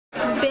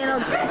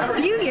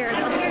a few years,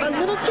 a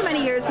little too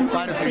many years since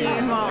we've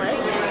seen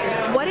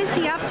Wallace. What is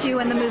he up to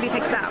when the movie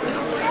picks up?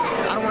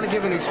 I don't want to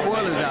give any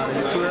spoilers out.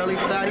 Is it too early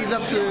for that? He's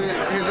up to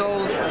his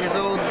old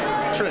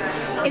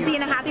tricks. Is he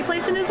in a happy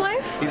place in his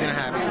life? He's in a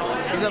happy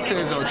place. He's up to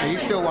his old tricks.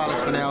 He's still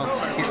Wallace Fennell.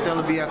 He's still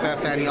a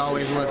BFF that he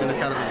always was in the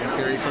television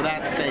series, so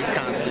that stayed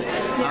constant.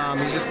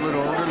 He's just a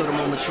little older, a little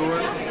more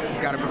mature. He's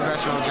got a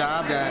professional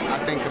job that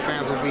I think the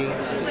fans will be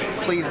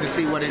pleased to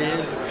see what it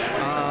is.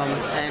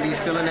 And he's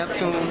still a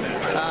Neptune,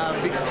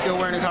 still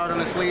wearing his heart on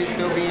his sleeve,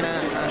 still being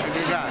a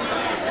good guy.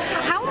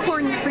 How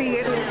important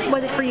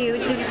was it for you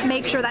to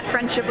make sure that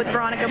friendship with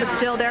Veronica was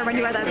still there when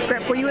you read that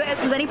script?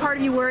 Was any part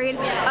of you worried,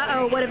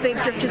 what if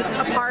they've drifted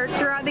apart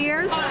throughout the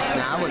years?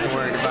 Nah, I wasn't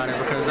worried about it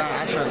because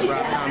I trust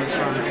Rob Thomas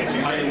from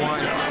day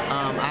one.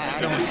 I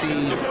don't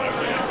see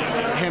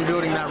him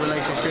building that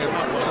relationship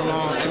so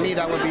long. To me,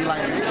 that would be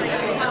like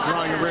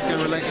drawing a rift in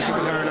a relationship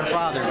with her and her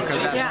father,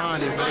 because that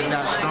bond is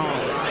that strong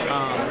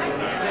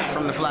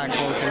from the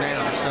flagpole to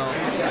now. So,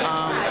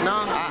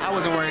 no, I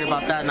wasn't worried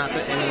about that, not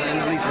in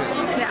the least bit.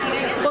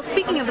 Yeah. Well,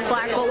 speaking of the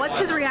flagpole, what's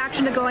his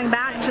reaction to going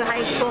back to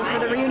high school for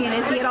the reunion?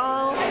 Is he at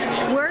all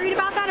worried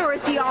about that, or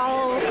is he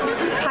all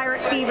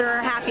pirate fever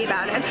happy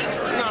about it?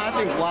 No, I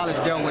think Wallace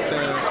dealt with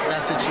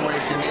that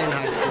situation in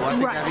high school. I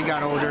think as he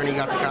got older and he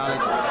got to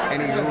college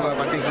and he grew up,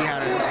 I think he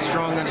had a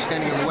strong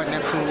understanding of what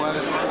Neptune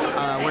was,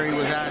 where he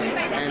was at,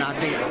 and I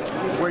think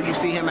where you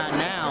see him at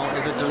now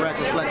is a direct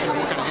reflection of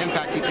what kind of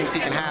impact he thinks he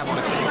can have on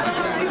a city like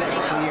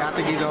that. So yeah, I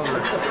think he's over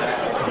it.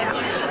 Yeah,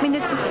 I mean,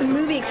 this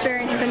movie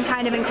experience has been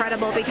kind of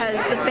incredible because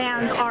the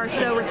fans are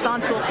so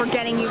responsible for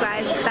getting you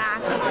guys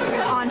back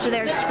onto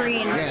their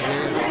screen.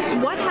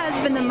 Yeah. What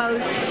has been the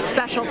most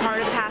special part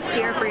of the past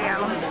year for you?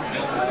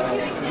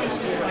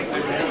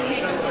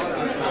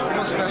 The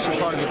most special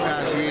part of the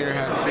past year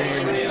has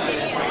been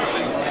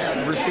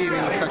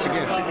receiving such a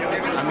gift.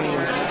 I mean,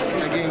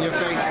 again, your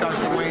faith starts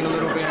to wane a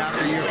little bit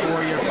after year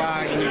 4, year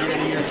 5, and you get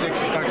into year 6,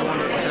 you start to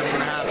wonder if it's ever going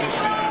to happen.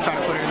 Try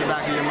to put it in the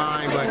back of your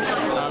mind, but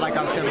like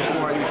I said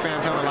before, these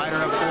fans held a lighter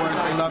up for us.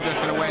 They loved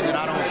us in a way that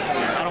I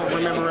don't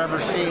remember ever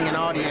seeing an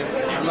audience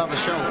love a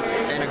show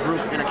and a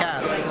group and a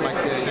cast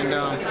like this. And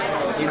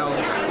you know,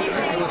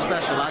 it was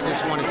special. I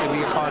just wanted to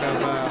be a part of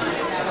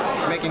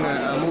making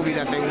a movie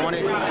that they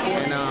wanted,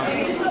 and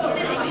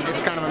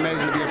it's kind of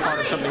amazing to be a part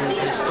of something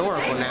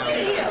historical now.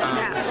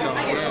 So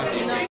yeah.